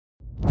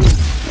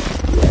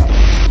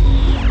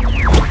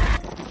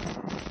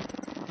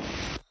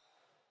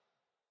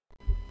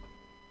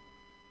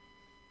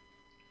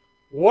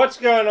What's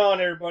going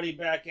on, everybody?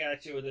 Back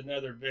at you with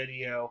another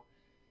video.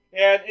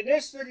 And in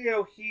this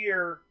video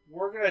here,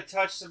 we're going to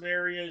touch some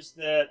areas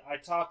that I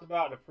talked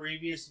about in a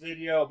previous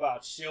video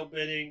about shill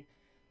bidding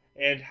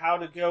and how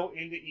to go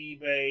into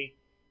eBay,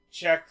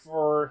 check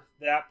for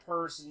that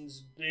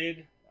person's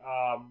bid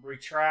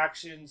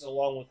retractions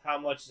along with how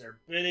much they're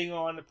bidding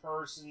on the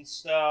person's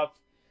stuff.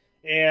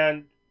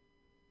 And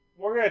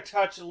we're going to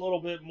touch a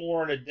little bit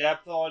more in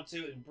depth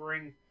onto it and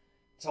bring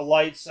to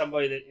light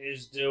somebody that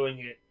is doing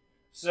it.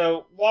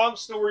 So, long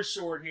story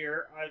short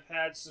here, I've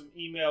had some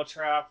email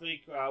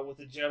traffic with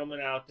a gentleman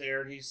out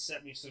there, and he's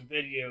sent me some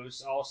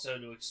videos also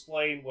to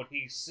explain what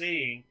he's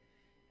seeing.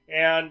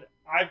 And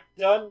I've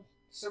done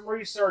some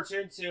research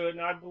into it, and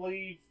I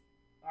believe,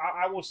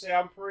 I will say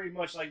I'm pretty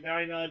much like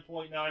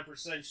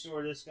 99.9%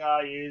 sure this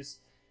guy is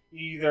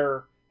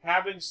either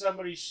having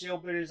somebody shill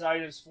bid his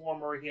items for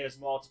him, or he has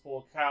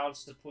multiple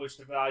accounts to push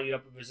the value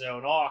up of his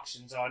own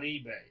auctions on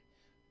eBay.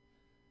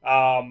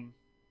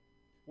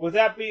 With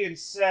that being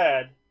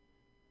said,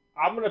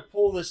 I'm going to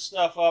pull this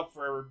stuff up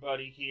for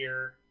everybody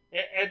here.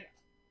 And,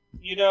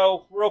 you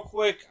know, real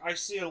quick, I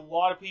see a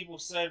lot of people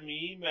send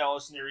me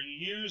emails and they're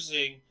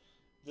using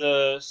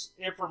the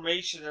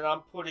information that I'm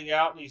putting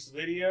out in these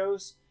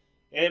videos.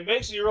 And it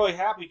makes me really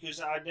happy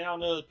because I now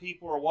know that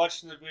people are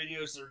watching the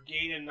videos, they're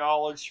gaining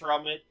knowledge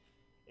from it.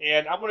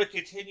 And I'm going to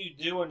continue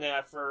doing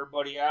that for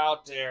everybody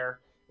out there.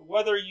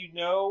 Whether you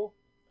know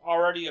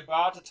already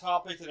about the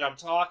topic that I'm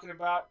talking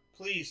about,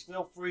 please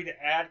feel free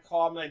to add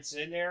comments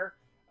in there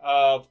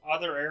of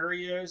other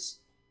areas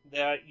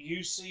that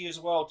you see as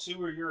well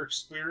too, or your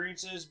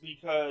experiences,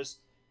 because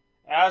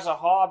as a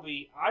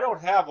hobby, I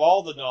don't have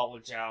all the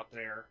knowledge out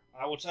there.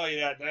 I will tell you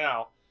that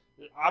now.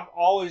 I'm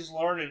always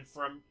learning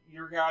from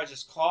your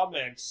guys'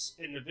 comments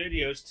in the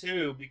videos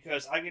too,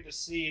 because I get to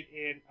see it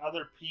in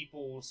other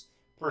people's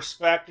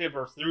perspective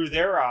or through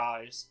their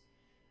eyes,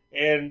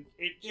 and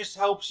it just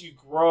helps you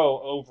grow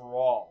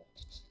overall.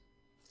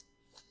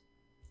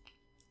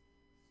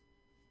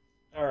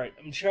 Alright,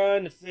 I'm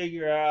trying to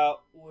figure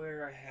out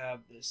where I have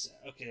this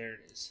at. Okay, there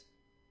it is.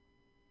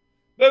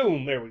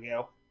 Boom, there we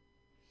go.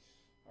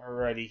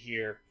 Alrighty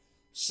here.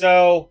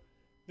 So,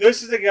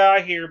 this is the guy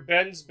here,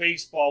 Ben's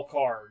Baseball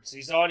Cards.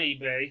 He's on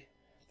eBay,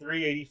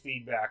 380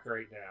 feedback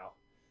right now.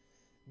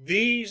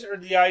 These are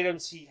the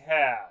items he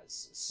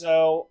has.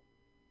 So,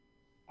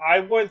 I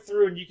went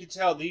through and you can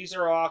tell these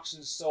are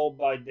auctions sold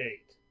by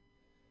date.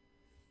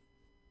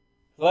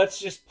 Let's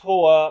just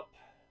pull up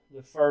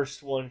the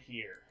first one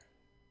here.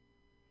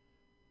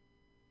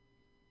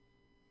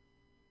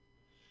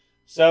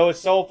 So it's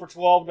sold for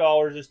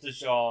 $12. It's De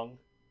Jong.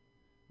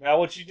 Now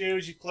what you do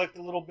is you click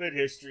the little bid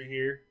history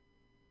here.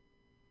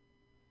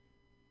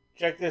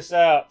 Check this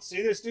out.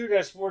 See, this dude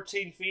has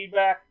 14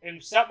 feedback.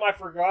 And something I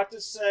forgot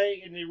to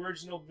say in the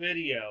original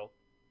video.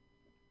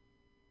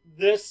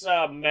 This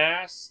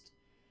masked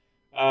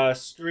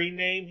screen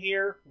name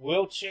here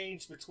will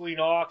change between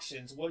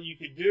auctions. What you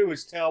could do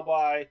is tell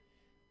by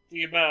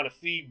the amount of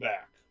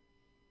feedback.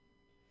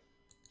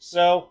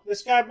 So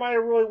this guy might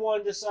have really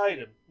wanted this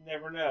item.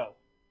 Never know.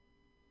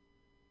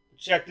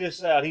 Check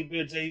this out. He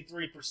bids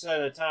 83%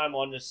 of the time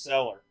on this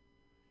seller.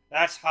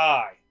 That's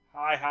high.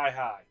 High, high,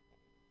 high.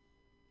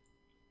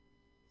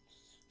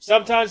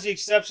 Sometimes the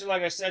exception,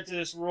 like I said, to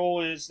this rule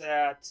is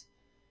that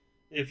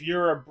if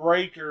you're a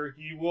breaker,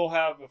 you will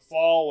have a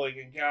following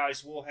and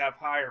guys will have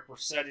higher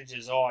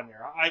percentages on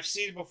there. I've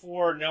seen it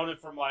before, known it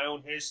from my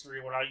own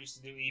history when I used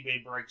to do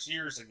eBay breaks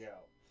years ago.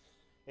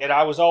 And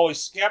I was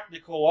always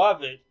skeptical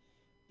of it,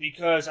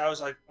 because I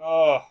was like,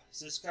 oh, is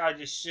this guy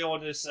just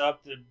shilling this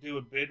up to do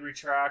a bid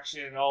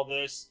retraction and all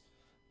this?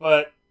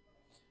 But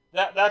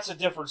that's a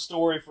different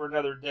story for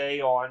another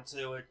day on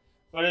to it.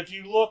 But if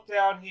you look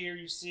down here,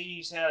 you see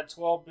he's had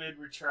 12 bid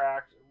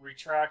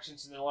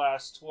retractions in the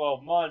last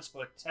 12 months,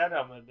 but 10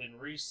 of them have been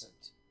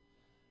recent.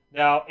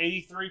 Now,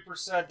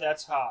 83%,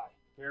 that's high.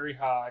 Very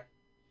high.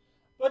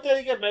 But then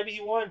again, maybe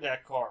he wanted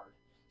that card.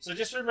 So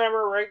just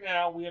remember right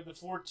now, we have the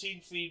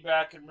 14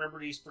 feedback, and remember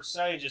these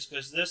percentages,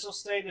 because this will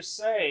stay the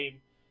same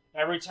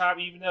every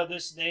time, even though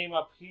this name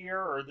up here,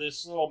 or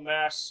this little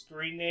masked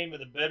screen name of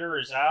the bidder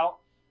is out,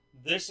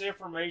 this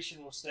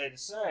information will stay the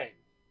same.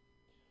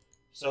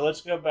 So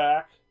let's go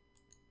back.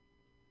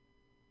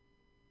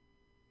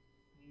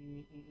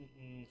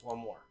 One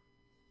more.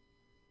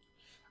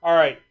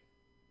 Alright,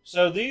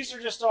 so these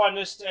are just on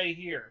this day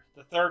here,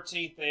 the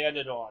 13th they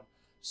ended on.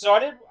 So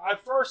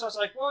at first I was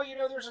like, well, you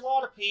know, there's a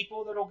lot of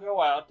people that'll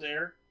go out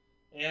there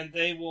and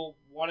they will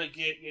want to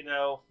get, you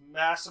know,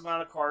 mass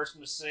amount of cards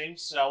from the same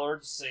seller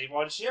to save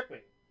on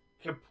shipping.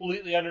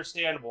 Completely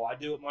understandable. I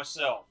do it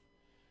myself.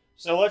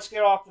 So let's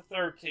get off the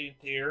 13th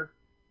here.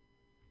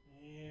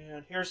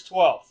 And here's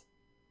 12th.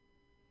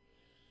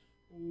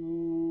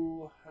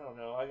 Ooh, I don't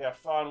know. I got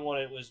to find one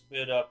that was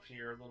bid up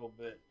here a little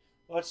bit.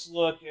 Let's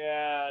look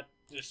at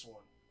this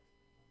one.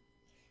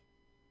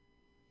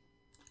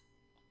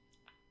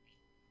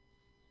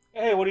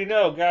 Hey, what do you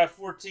know? Got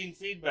 14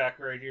 feedback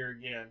right here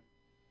again.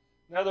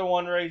 Another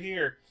one right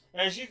here.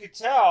 As you can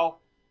tell,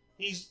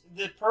 He's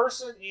the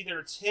person, either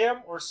it's him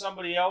or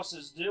somebody else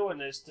is doing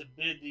this to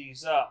bid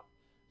these up.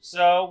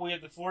 So we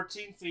have the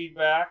 14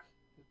 feedback.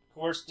 Of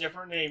course,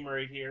 different name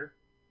right here.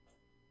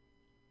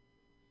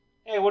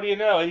 Hey, what do you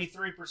know?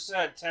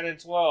 83%, 10 and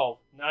 12,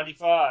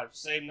 95,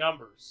 same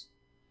numbers.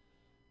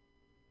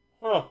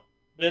 Huh.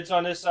 Bids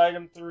on this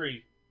item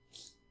 3.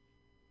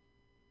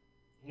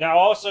 Now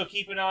also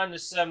keep an eye on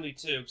this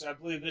 72, because I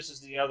believe this is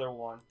the other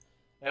one.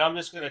 And I'm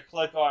just going to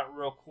click on it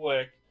real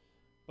quick.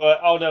 But,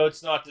 oh no,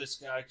 it's not this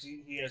guy, because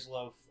he has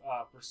low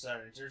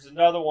percentage. There's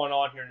another one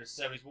on here in the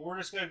 70s, but we're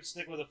just going to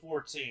stick with the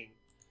 14.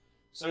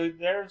 So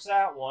there's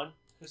that one,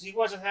 because he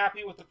wasn't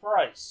happy with the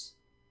price.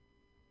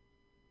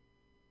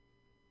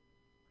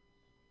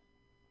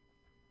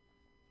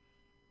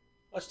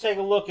 Let's take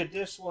a look at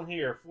this one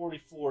here,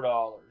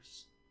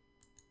 $44.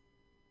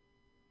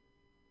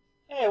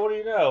 Hey, what do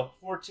you know?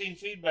 14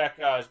 feedback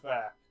guys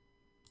back.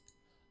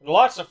 And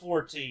lots of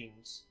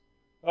 14s.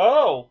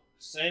 Oh,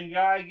 same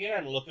guy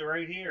again. Look at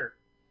right here.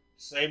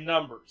 Same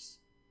numbers.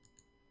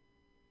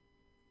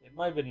 It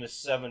might have been the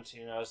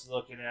 17 I was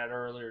looking at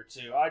earlier,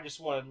 too. I just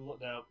wanted to look.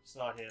 No, it's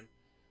not him.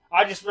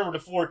 I just remember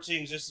the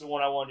 14s. This is the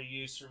one I wanted to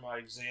use for my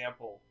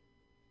example.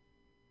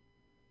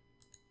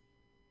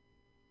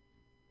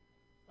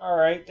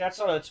 Alright, that's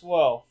on the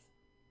 12th.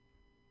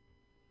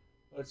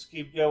 Let's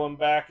keep going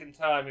back in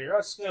time here.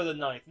 Let's go to the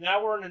 9th.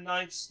 Now we're in the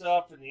 9th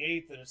stuff, and the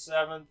 8th and the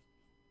 7th.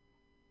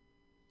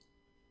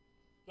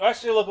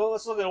 Actually,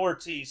 let's look at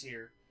Ortiz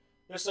here.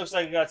 This looks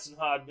like it got some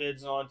high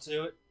bids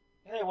onto it.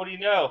 Hey, what do you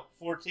know?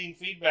 14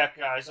 feedback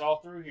guys all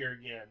through here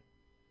again.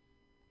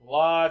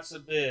 Lots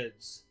of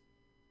bids.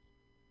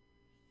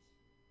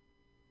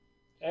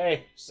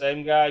 Hey,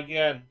 same guy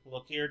again.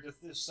 Look here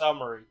at the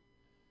summary.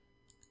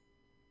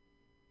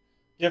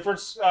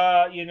 Different,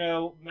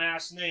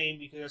 mass name,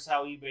 because that's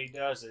how eBay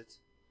does it.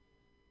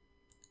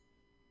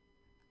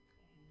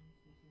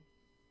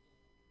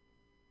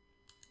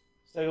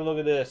 Let's take a look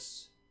at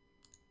this.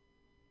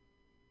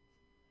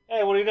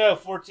 Hey, what do you know?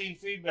 14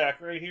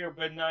 feedback right here,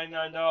 bid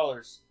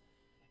 $99.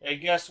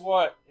 And guess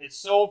what? It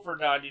sold for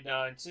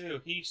 $99 too.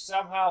 He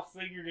somehow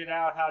figured it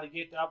out how to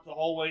get up the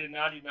whole way to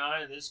 $99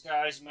 at this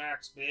guy's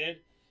max bid.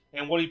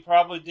 And what he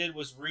probably did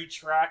was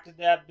retracted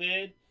that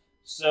bid,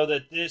 so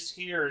that this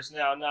here is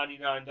now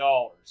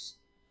 $99.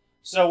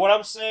 So what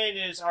I'm saying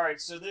is, all right,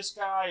 so this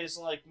guy is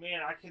like, man,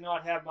 I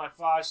cannot have my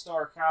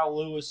 5-star Kyle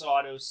Lewis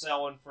auto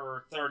selling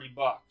for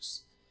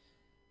 $30.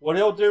 What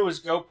he'll do is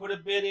go put a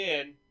bid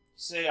in,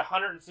 say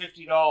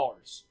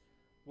 $150.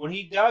 When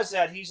he does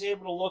that, he's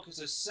able to look as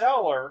a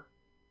seller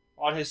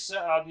on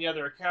the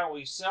other account where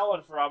he's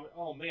selling from.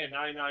 Oh man,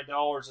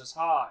 $99 is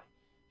high.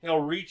 He'll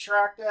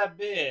retract that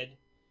bid.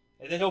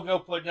 And then he'll go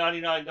put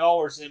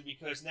 $99 in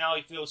because now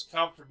he feels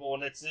comfortable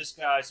and it's this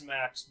guy's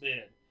max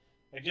bid.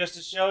 And just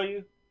to show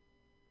you,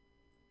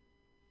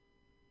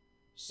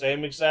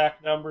 same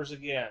exact numbers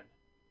again.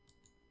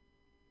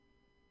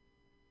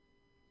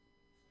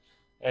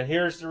 And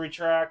here's the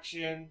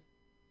retraction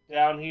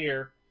down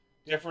here.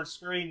 Different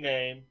screen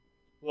name.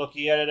 Look,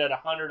 he had it at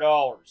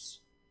 $100.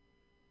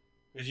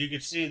 Because you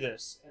can see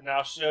this. And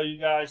I'll show you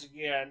guys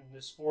again.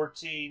 This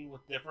 14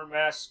 with different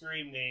mass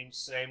screen names.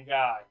 Same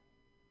guy.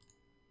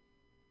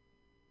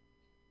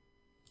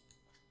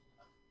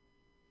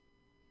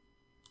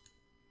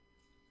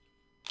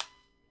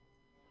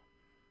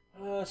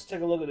 Let's take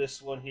a look at this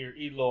one here,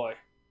 Eloy.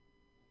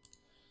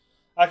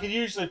 I can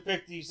usually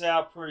pick these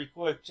out pretty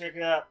quick. Check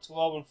it out,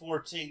 12 and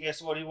 14.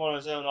 Guess what? He won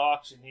his own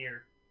auction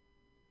here.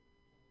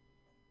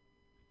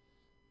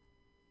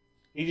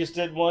 He just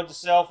didn't want it to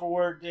sell for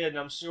where it did, and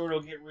I'm sure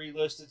it'll get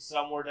relisted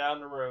somewhere down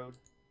the road.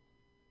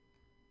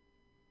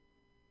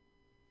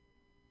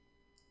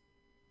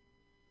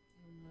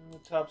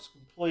 Top's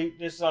complete.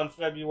 This is on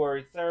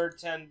February 3rd.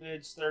 10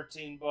 bids,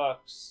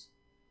 $13.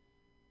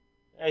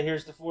 Hey,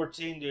 here's the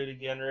 14 dude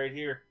again right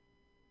here.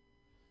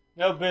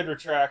 No bid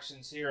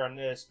retractions here on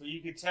this, but you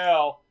can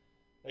tell,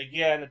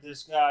 again, that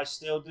this guy's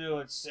still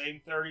doing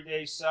same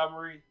 30-day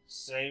summary,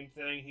 same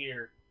thing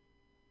here.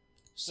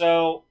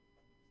 So,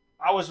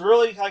 I was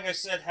really, like I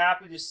said,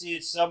 happy to see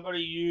that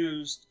somebody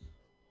used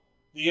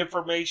the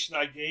information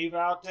I gave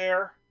out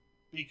there,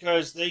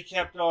 because they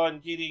kept on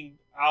getting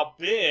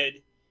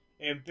outbid,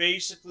 and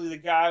basically the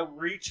guy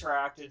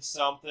retracted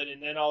something,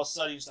 and then all of a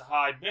sudden he's the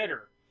high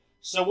bidder.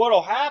 So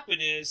what'll happen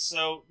is,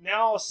 so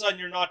now all of a sudden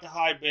you're not the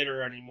high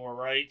bidder anymore,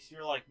 right?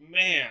 You're like,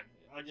 man,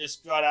 I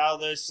just got out of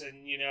this,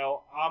 and,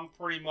 I'm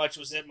pretty much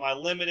was at my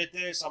limit at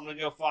this. I'm going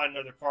to go find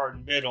another card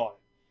and bid on it.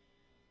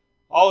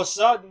 All of a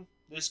sudden,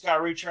 this guy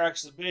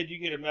retracts the bid. You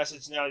get a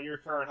message now, you're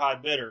current high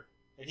bidder.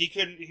 And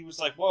he was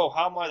like, whoa,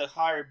 how am I the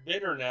higher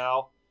bidder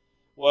now?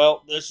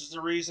 Well, this is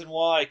the reason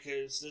why,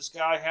 because this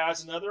guy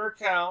has another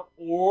account,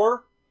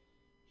 or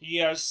he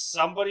has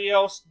somebody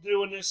else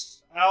doing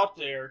this out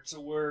there to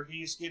where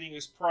he's getting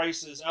his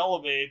prices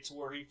elevated to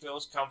where he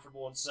feels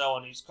comfortable in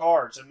selling these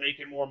cards and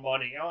making more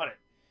money on it.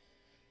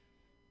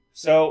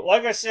 So,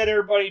 like I said,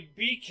 everybody,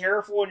 be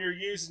careful when you're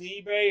using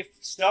eBay. If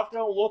stuff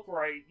don't look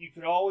right, you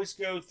can always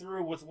go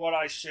through with what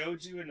I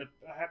showed you in the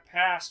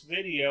past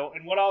video.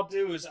 And what I'll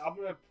do is I'm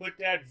going to put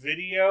that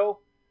video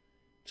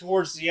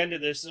towards the end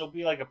of this. It'll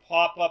be like a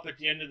pop-up at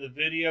the end of the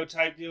video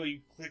type deal. You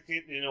click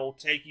it and it'll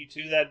take you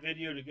to that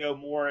video to go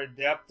more in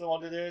depth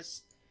onto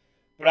this.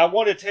 But I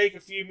want to take a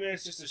few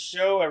minutes just to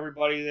show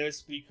everybody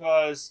this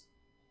because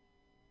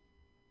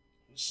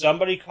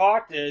somebody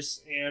caught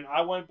this, and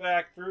I went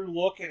back through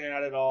looking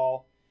at it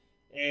all,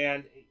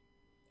 and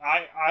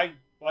I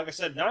like I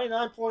said,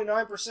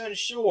 99.9%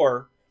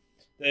 sure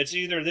that it's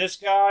either this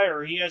guy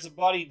or he has a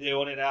buddy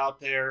doing it out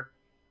there,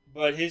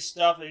 but his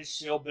stuff is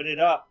Shill bit it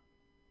up.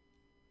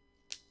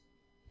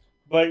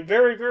 But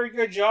very, very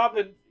good job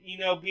in, you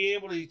know, being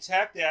able to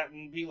detect that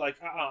and be like,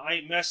 I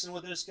ain't messing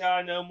with this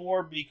guy no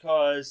more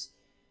because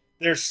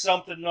there's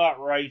something not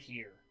right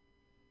here.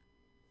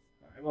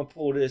 I'm going to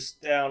pull this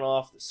down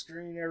off the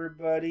screen,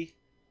 everybody.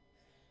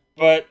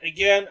 But,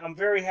 again, I'm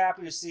very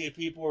happy to see that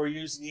people are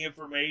using the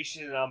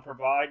information that I'm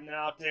providing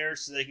out there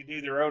so they can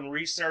do their own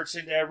research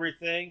into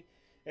everything.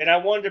 And I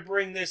wanted to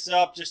bring this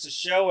up just to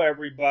show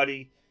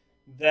everybody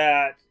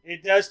that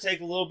it does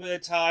take a little bit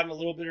of time, a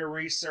little bit of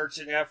research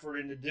and effort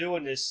into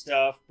doing this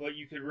stuff, but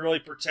you can really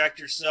protect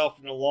yourself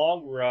in the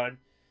long run.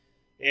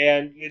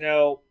 And, you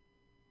know,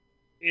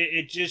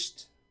 it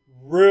just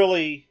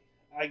really,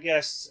 I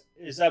guess,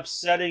 is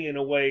upsetting in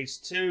a ways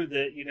too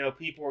that, you know,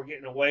 people are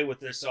getting away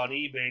with this on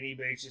eBay, and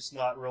eBay's just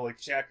not really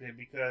checking it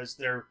because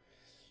they're,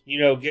 you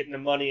know, getting the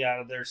money out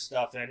of their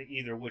stuff and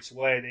either which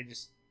way.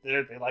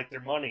 They like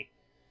their money,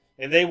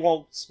 and they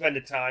won't spend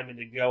the time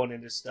into going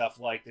into stuff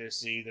like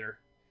this either.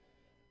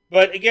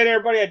 But again,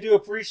 everybody, I do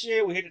appreciate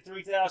it. We hit the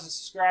 3,000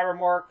 subscriber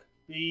mark.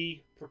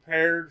 Be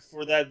prepared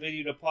for that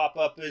video to pop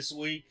up this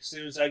week. As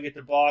soon as I get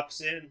the box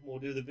in, we'll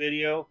do the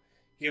video.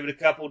 Give it a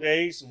couple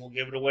days, and we'll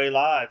give it away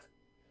live.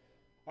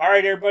 All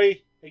right,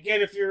 everybody. Again,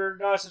 if you're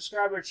not a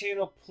subscriber to our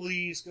channel,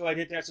 please go ahead and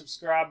hit that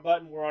subscribe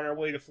button. We're on our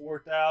way to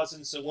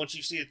 4,000. So once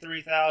you see a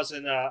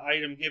 3,000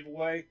 item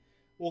giveaway,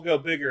 we'll go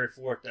bigger at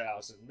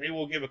 4,000. Maybe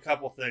we'll give a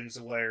couple things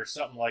away or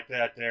something like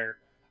that there.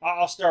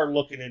 I'll start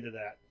looking into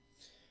that.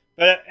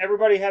 But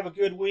everybody have a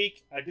good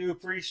week. I do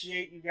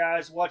appreciate you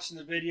guys watching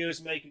the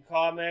videos, making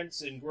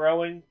comments, and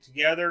growing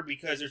together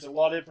because there's a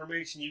lot of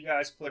information you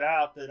guys put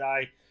out that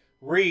I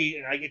read,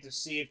 and I get to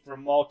see it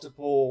from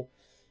multiple,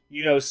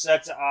 you know,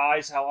 sets of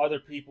eyes, how other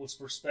people's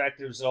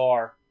perspectives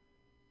are.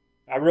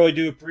 I really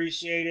do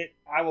appreciate it.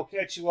 I will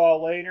catch you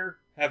all later.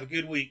 Have a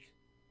good week.